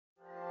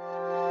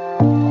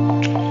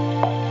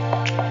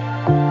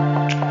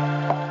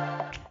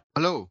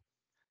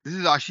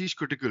Ashish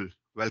Critical,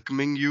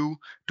 welcoming you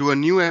to a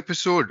new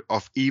episode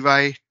of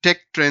EY Tech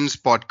Trends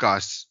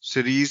podcast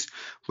series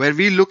where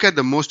we look at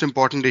the most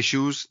important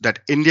issues that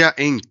India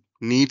Inc.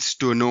 needs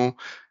to know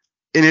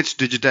in its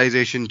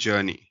digitization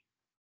journey.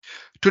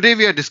 Today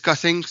we are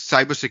discussing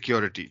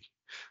cybersecurity,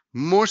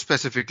 more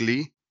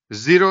specifically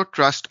Zero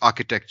Trust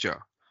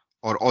Architecture,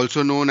 or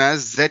also known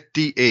as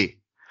ZTA,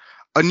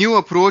 a new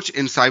approach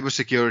in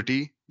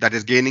cybersecurity that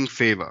is gaining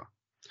favor.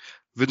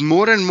 With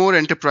more and more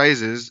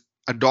enterprises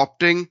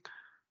adopting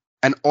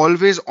an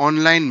always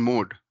online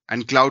mode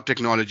and cloud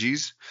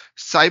technologies,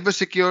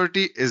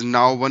 cybersecurity is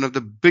now one of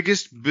the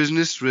biggest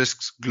business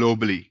risks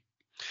globally.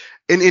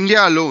 In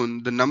India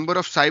alone, the number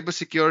of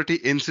cybersecurity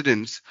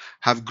incidents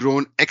have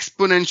grown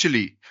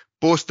exponentially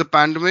post the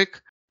pandemic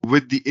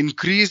with the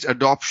increased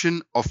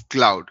adoption of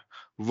cloud,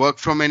 work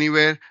from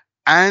anywhere,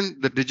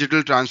 and the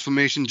digital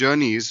transformation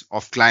journeys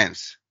of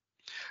clients.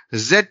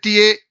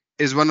 ZTA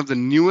is one of the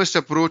newest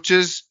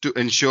approaches to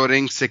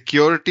ensuring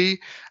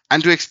security,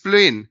 and to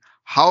explain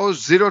how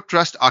zero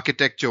trust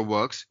architecture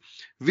works,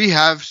 we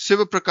have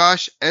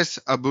Sivaprakash S.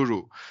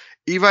 Aburu,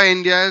 EY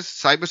India's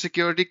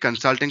cybersecurity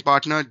consulting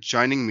partner,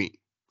 joining me.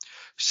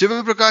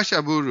 Sivaprakash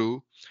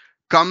Aburu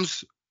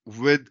comes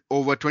with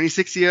over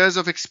 26 years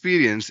of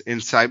experience in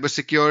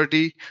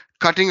cybersecurity,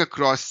 cutting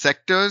across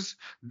sectors,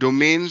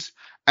 domains,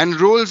 and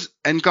roles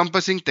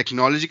encompassing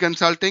technology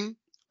consulting,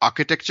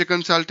 architecture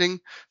consulting,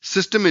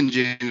 system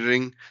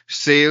engineering,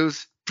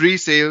 sales,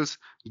 pre-sales,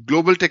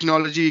 global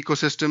technology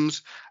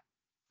ecosystems,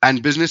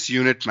 and business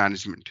unit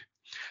management.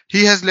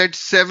 He has led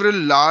several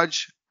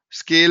large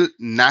scale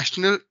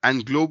national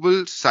and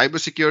global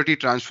cybersecurity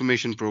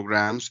transformation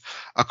programs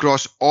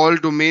across all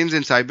domains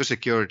in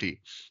cybersecurity,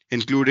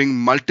 including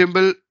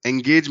multiple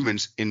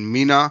engagements in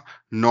MENA,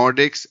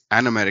 Nordics,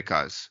 and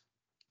Americas.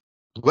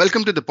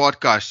 Welcome to the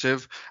podcast,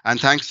 Shiv, and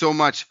thanks so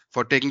much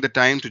for taking the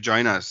time to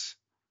join us.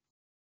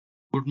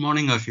 Good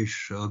morning,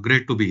 Ashish.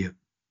 Great to be here.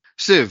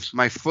 Shiv,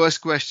 my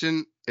first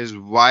question is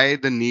why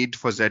the need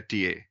for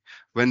ZTA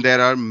when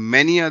there are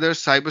many other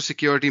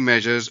cybersecurity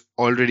measures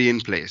already in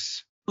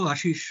place? So,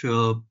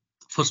 Ashish,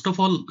 first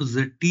of all,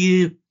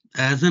 ZTA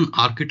as an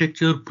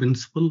architecture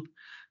principle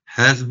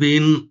has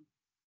been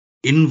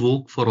in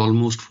vogue for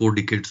almost 4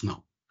 decades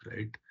now,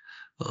 right?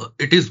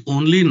 It is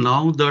only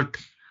now that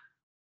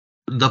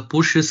the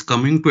push is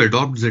coming to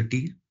adopt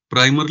ZTA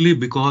primarily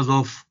because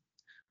of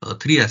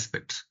three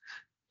aspects.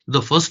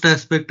 The first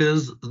aspect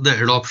is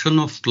the adoption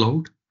of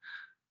cloud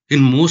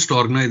in most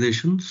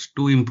organizations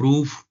to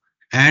improve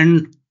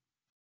and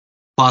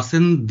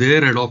hasten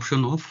their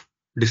adoption of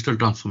digital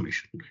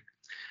transformation.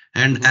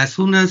 And as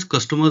soon as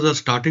customers are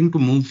starting to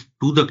move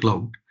to the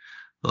cloud,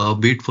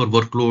 be it for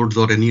workloads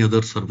or any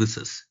other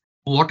services,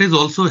 what is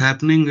also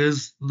happening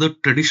is the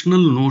traditional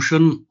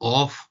notion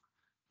of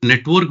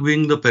network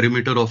being the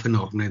perimeter of an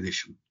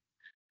organization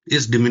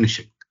is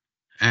diminishing.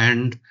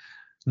 And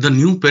the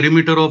new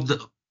perimeter of the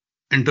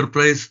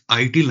enterprise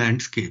IT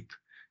landscape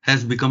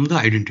has become the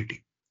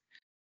identity.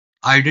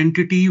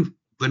 Identity,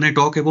 when I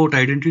talk about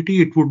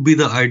identity, it would be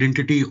the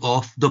identity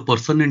of the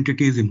person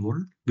entities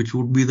involved, which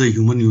would be the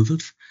human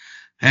users,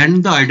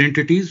 and the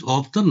identities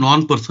of the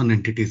non-person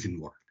entities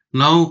involved.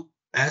 Now,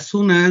 as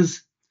soon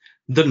as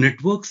the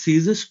network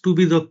ceases to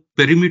be the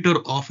perimeter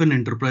of an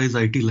enterprise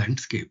IT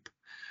landscape,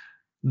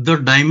 the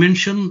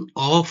dimension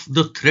of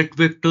the threat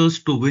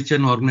vectors to which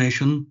an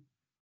organization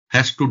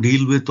has to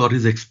deal with or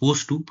is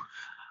exposed to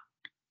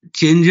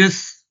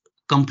changes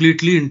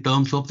completely in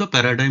terms of the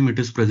paradigm it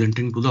is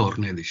presenting to the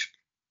organization.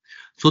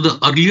 So the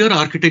earlier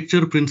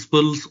architecture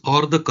principles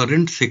or the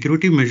current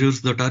security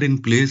measures that are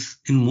in place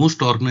in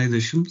most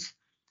organizations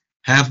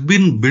have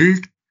been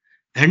built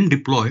and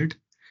deployed,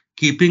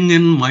 keeping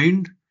in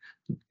mind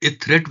a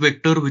threat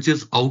vector which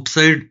is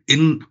outside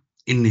in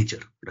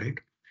nature, right?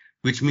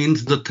 Which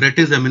means the threat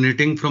is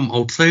emanating from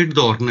outside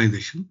the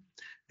organization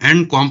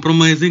and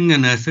compromising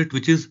an asset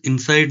which is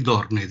inside the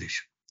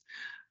organization.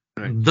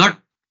 Right. That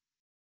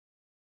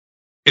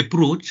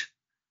approach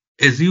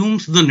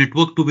assumes the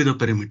network to be the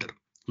perimeter.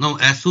 Now,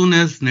 as soon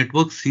as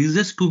network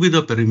ceases to be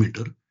the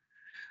perimeter,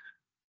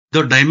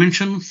 the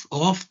dimensions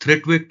of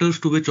threat vectors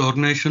to which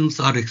organizations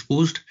are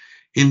exposed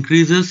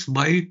increases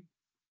by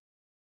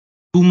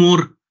two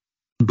more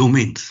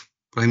domains,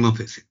 prima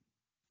facie.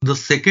 The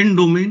second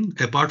domain,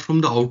 apart from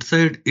the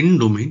outside in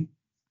domain,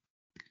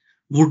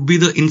 would be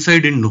the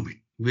inside in domain,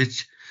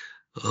 which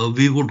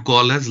we would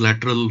call as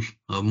lateral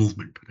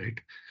movement, right?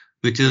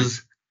 Which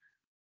is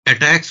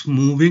attacks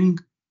moving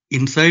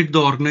inside the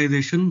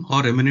organization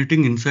or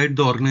emanating inside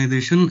the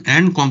organization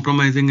and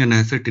compromising an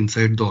asset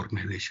inside the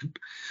organization.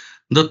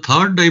 The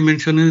third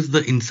dimension is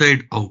the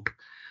inside out,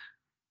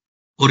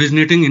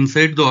 originating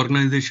inside the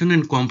organization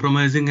and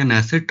compromising an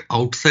asset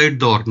outside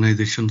the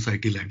organization's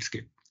IT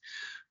landscape.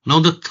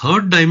 Now, the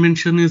third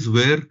dimension is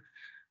where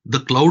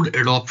the cloud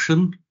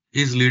adoption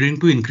is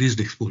leading to increased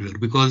exposure,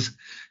 because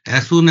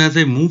as soon as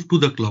I move to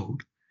the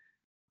cloud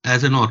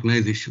as an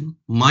organization,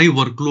 my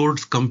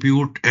workloads,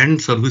 compute, and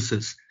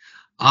services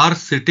are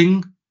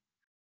sitting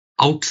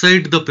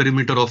outside the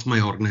perimeter of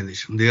my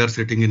organization. They are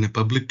sitting in a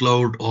public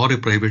cloud or a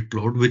private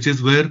cloud, which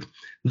is where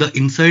the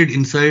inside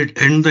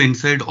and the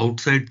inside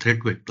outside threat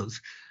vectors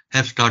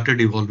have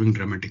started evolving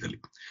dramatically.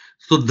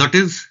 So that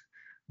is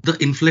the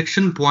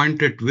inflection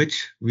point at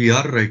which we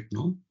are right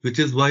now, which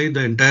is why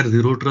the entire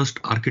zero trust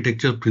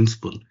architecture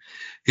principle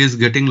is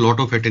getting a lot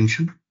of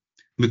attention,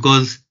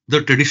 because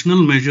the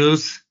traditional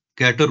measures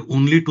cater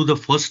only to the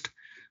first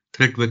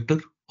threat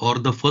vector or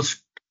the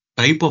first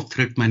type of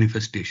threat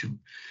manifestation.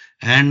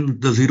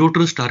 And the zero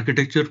trust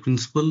architecture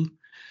principle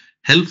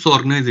helps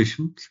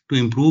organizations to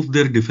improve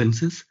their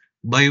defenses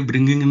by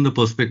bringing in the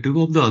perspective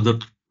of the other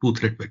two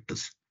threat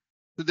vectors.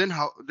 So then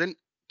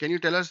can you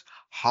tell us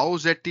how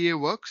ZTA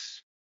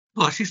works?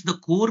 So Ashish, the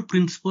core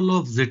principle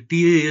of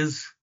ZTA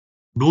is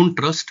don't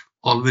trust,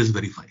 always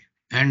verify.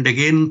 And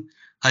again,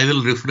 I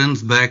will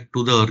reference back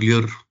to the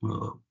earlier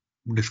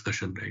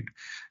discussion, right?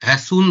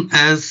 As soon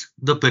as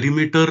the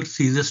perimeter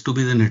ceases to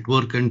be the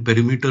network and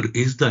perimeter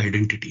is the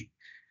identity,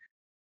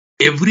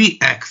 every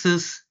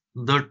access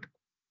that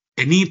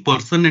any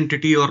person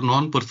entity or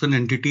non-person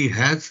entity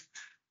has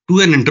to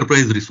an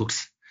enterprise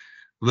resource,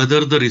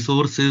 whether the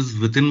resource is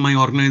within my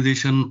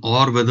organization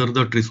or whether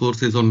that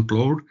resource is on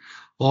cloud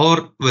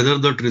or whether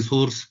that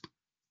resource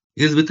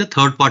is with a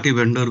third party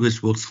vendor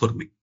which works for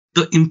me.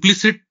 The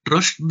implicit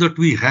trust that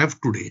we have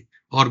today,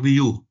 or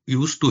we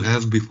used to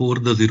have before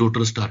the zero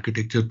trust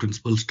architecture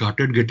principle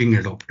started getting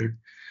adopted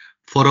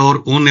for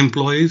our own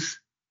employees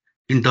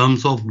in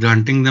terms of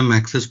granting them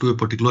access to a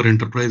particular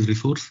enterprise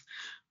resource,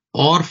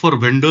 or for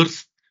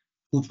vendors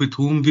with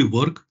whom we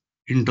work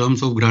in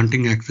terms of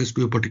granting access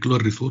to a particular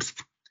resource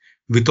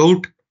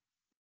without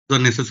the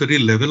necessary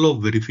level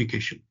of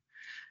verification,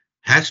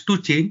 has to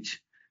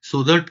change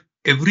so that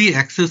every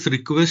access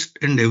request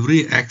and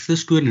every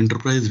access to an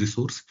enterprise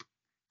resource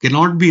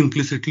cannot be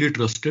implicitly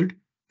trusted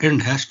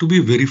and has to be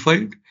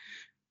verified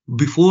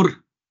before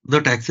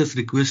that access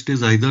request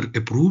is either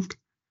approved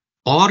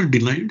or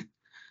denied.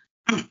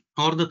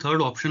 Or the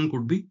third option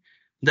could be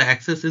the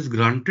access is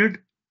granted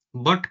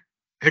but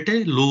at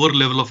a lower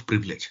level of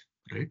privilege,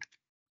 right?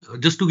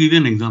 Just to give you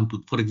an example,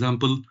 for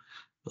example,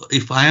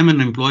 if I am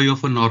an employee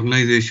of an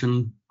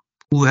organization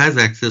who has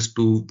access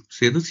to,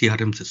 say, the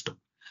CRM system.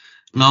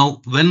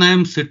 Now, when I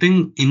am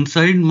sitting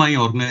inside my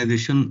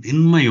organization in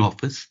my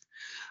office,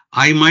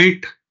 I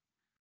might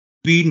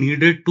be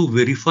needed to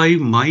verify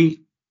my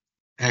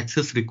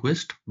access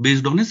request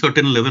based on a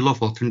certain level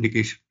of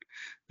authentication,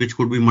 which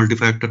could be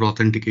multi-factor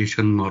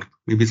authentication or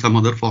maybe some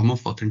other form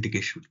of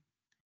authentication.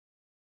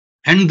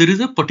 And there is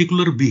a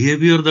particular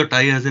behavior that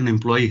I as an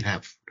employee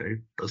have, right?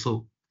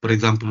 So, for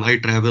example, I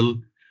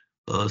travel,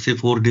 say,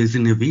 4 days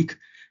in a week,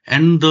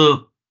 and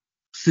the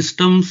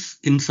systems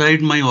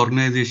inside my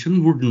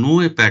organization would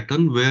know a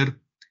pattern where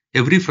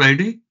every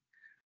Friday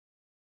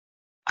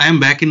I am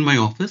back in my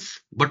office,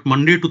 but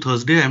Monday to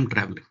Thursday I am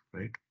traveling,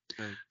 right?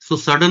 Right. So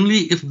suddenly,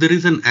 if there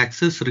is an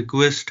access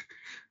request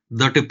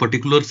that a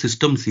particular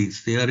system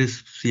sees, there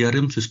is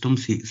CRM system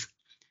sees,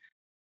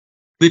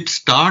 which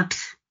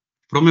starts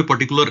from a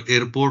particular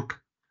airport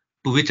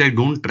to which I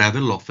don't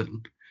travel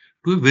often,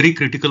 to a very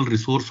critical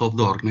resource of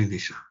the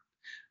organization.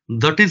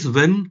 That is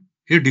when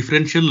a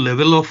differential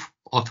level of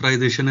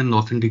authorization and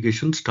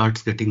authentication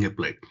starts getting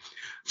applied.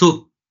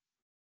 So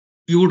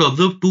you would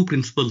observe two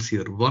principles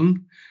here.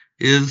 One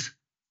is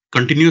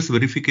continuous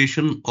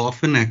verification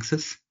of an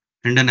access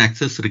and an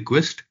access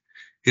request,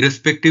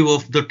 irrespective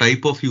of the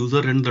type of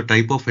user and the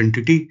type of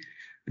entity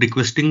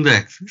requesting the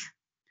access.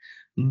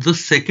 The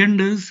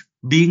second is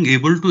being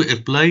able to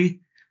apply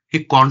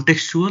a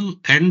contextual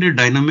and a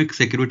dynamic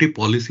security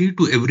policy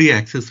to every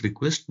access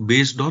request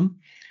based on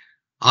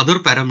other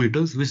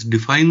parameters which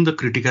define the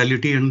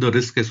criticality and the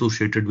risk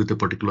associated with a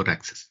particular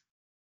access.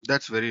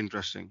 That's very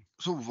interesting.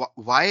 So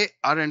why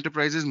are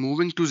enterprises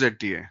moving to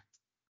ZTA?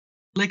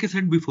 Like I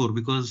said before,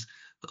 because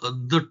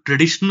the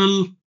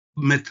traditional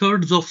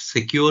methods of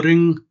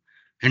securing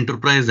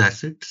enterprise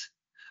assets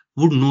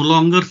would no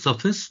longer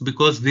suffice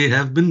because they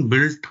have been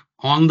built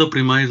on the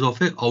premise of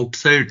a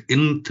outside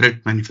in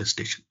threat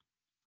manifestation.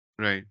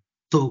 Right.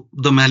 So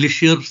the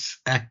malicious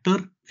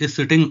actor is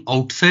sitting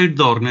outside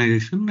the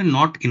organization and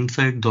not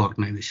inside the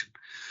organization.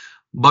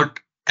 But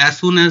as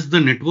soon as the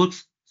network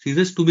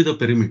ceases to be the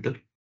perimeter,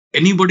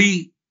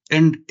 anybody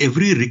and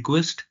every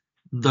request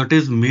that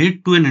is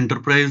made to an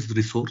enterprise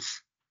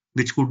resource,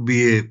 which could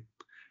be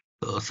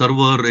a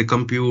server, a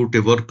compute,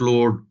 a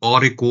workload,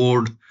 or a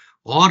code,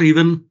 or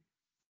even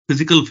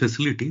physical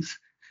facilities,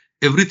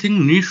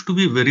 everything needs to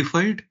be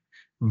verified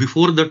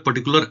before that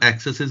particular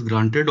access is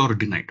granted or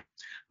denied.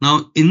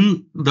 Now,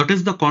 in that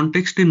is the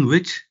context in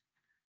which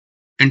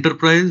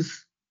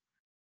enterprise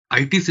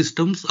IT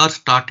systems are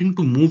starting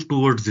to move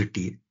towards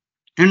ZTA.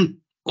 And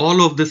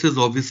all of this is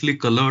obviously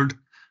colored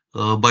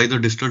by the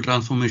digital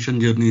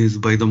transformation journeys,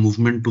 by the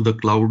movement to the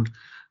cloud.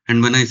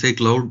 And when I say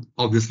cloud,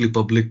 obviously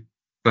public,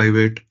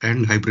 private,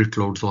 and hybrid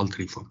clouds, all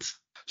three forms.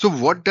 So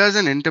what does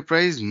an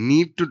enterprise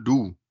need to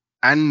do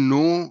and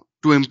know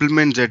to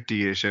implement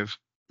ZTA, Chef?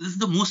 This is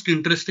the most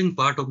interesting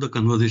part of the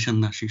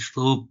conversation, Ashish.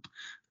 So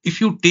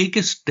if you take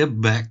a step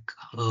back,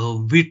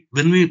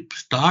 when we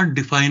start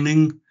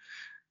defining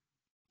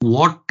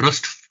what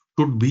trust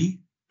should be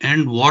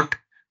and what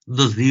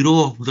the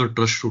zero of the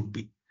trust should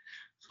be.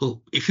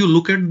 So if you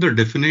look at the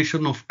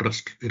definition of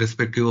trust,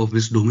 irrespective of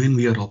which domain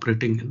we are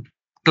operating in,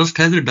 trust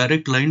has a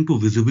direct line to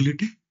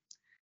visibility,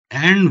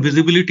 and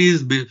visibility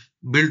is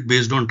built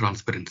based on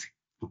transparency.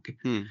 Okay.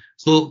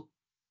 So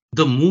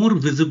the more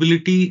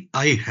visibility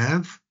I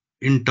have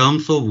in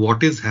terms of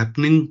what is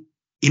happening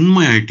in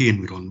my IT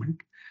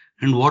environment,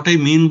 and what I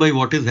mean by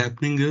what is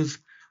happening is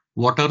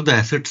what are the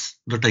assets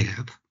that I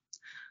have,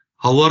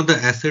 how are the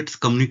assets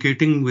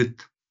communicating with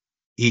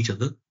each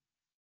other,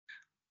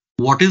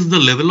 what is the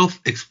level of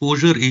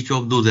exposure each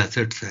of those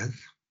assets has,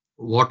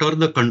 what are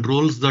the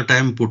controls that I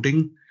am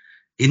putting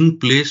in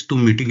place to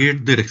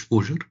mitigate their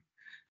exposure,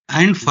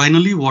 and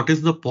finally, what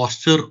is the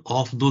posture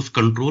of those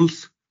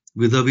controls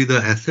vis-a-vis the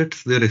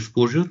assets, their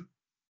exposure,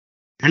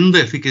 and the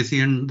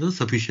efficacy and the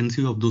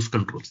sufficiency of those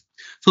controls.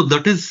 So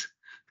that is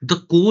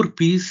the core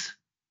piece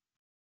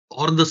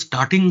or the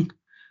starting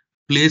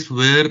place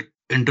where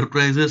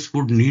enterprises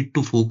would need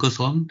to focus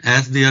on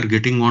as they are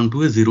getting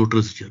onto a zero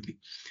trust journey.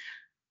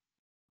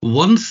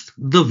 Once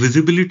the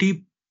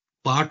visibility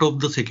part of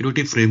the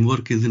security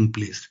framework is in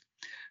place,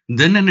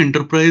 then an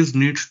enterprise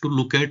needs to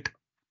look at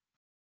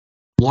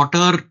what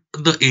are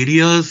the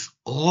areas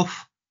of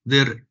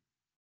their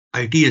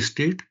IT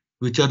estate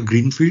which are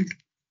greenfield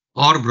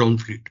or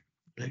brownfield,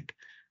 right?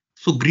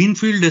 So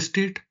greenfield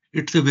estate,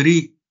 it's a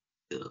very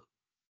uh,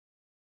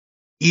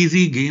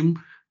 easy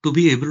game to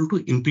be able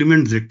to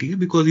implement ZTA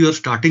because you are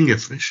starting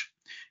afresh.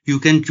 You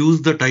can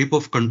choose the type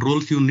of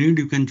controls you need,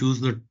 you can choose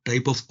the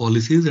type of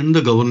policies and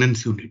the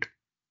governance you need.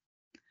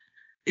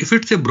 If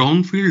it's a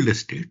brownfield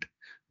estate,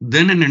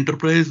 then an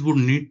enterprise would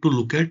need to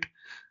look at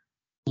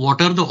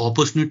what are the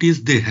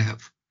opportunities they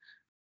have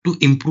to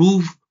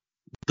improve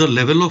the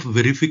level of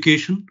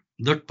verification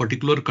that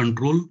particular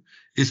control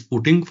is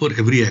putting for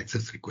every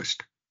access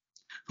request.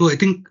 So I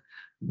think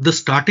the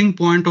starting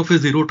point of a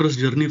zero trust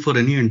journey for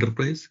any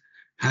enterprise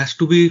has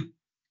to be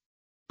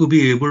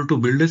able to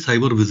build a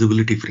cyber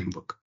visibility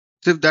framework.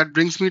 So if that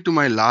brings me to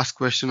my last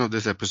question of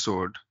this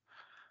episode.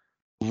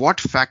 What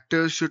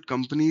factors should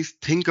companies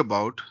think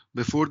about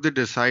before they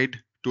decide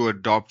to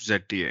adopt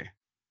ZTA?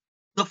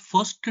 The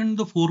first and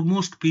the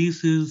foremost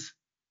piece is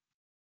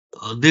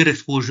their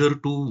exposure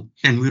to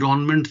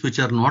environments which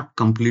are not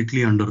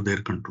completely under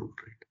their control.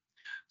 Right?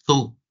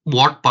 So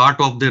what part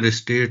of their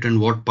estate and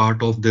what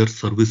part of their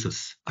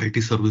services,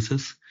 IT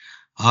services,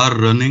 are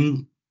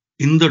running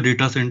in the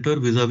data center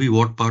vis-a-vis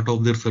what part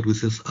of their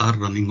services are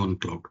running on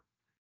cloud.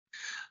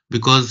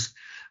 Because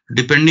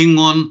depending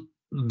on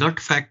that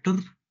factor,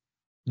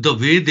 the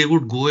way they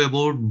would go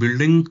about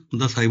building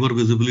the cyber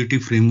visibility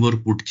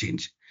framework would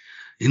change.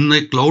 In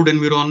a cloud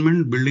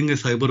environment, building a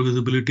cyber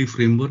visibility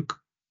framework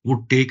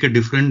would take a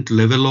different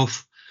level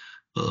of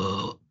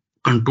uh,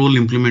 control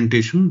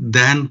implementation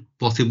than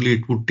possibly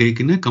it would take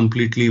in a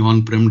completely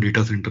on-prem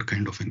data center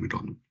kind of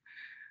environment.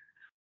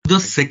 The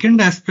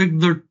second aspect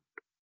that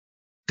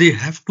they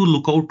have to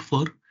look out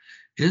for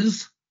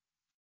is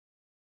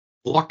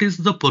what is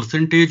the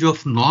percentage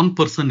of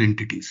non-person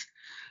entities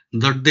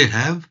that they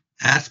have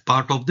as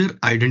part of their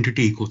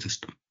identity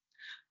ecosystem.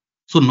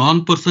 So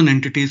non-person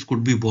entities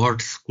could be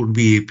bots, could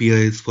be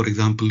APIs. For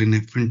example, in a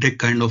fintech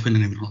kind of an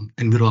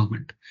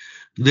environment,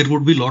 there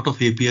would be a lot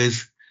of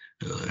APIs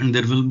and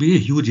there will be a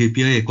huge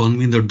API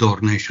economy that the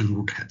organization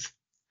would have.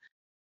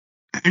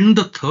 And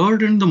the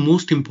third and the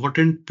most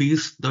important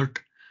piece that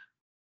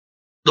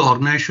the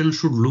organization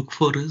should look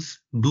for is,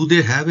 do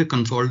they have a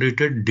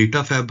consolidated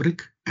data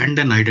fabric and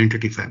an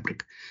identity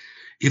fabric?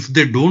 If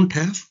they don't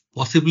have,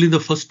 possibly the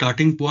first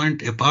starting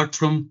point, apart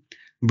from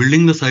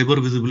building the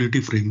cyber visibility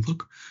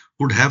framework,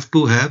 would have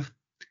to have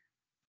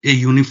a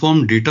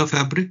uniform data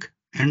fabric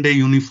and a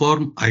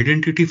uniform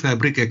identity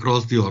fabric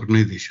across the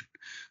organization.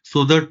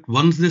 So that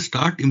once they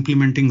start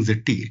implementing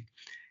ZTA,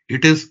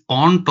 it is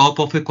on top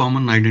of a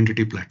common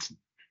identity platform.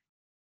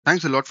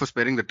 Thanks a lot for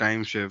sparing the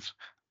time, Shiv.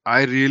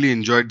 I really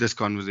enjoyed this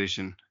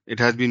conversation. It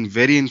has been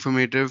very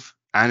informative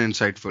and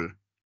insightful.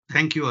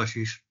 Thank you,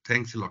 Ashish.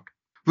 Thanks a lot.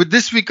 With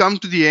this, we come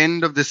to the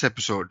end of this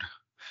episode.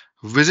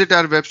 Visit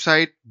our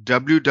website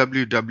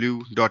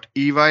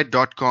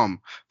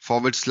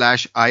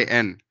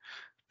www.ey.com/in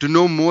to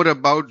know more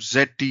about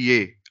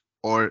ZTA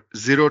or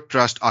Zero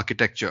Trust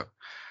Architecture,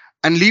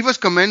 and leave us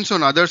comments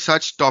on other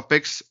such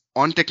topics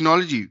on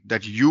technology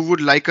that you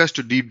would like us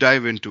to deep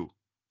dive into.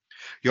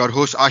 Your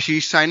host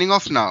Ashish signing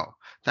off now.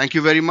 Thank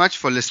you very much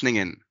for listening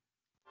in.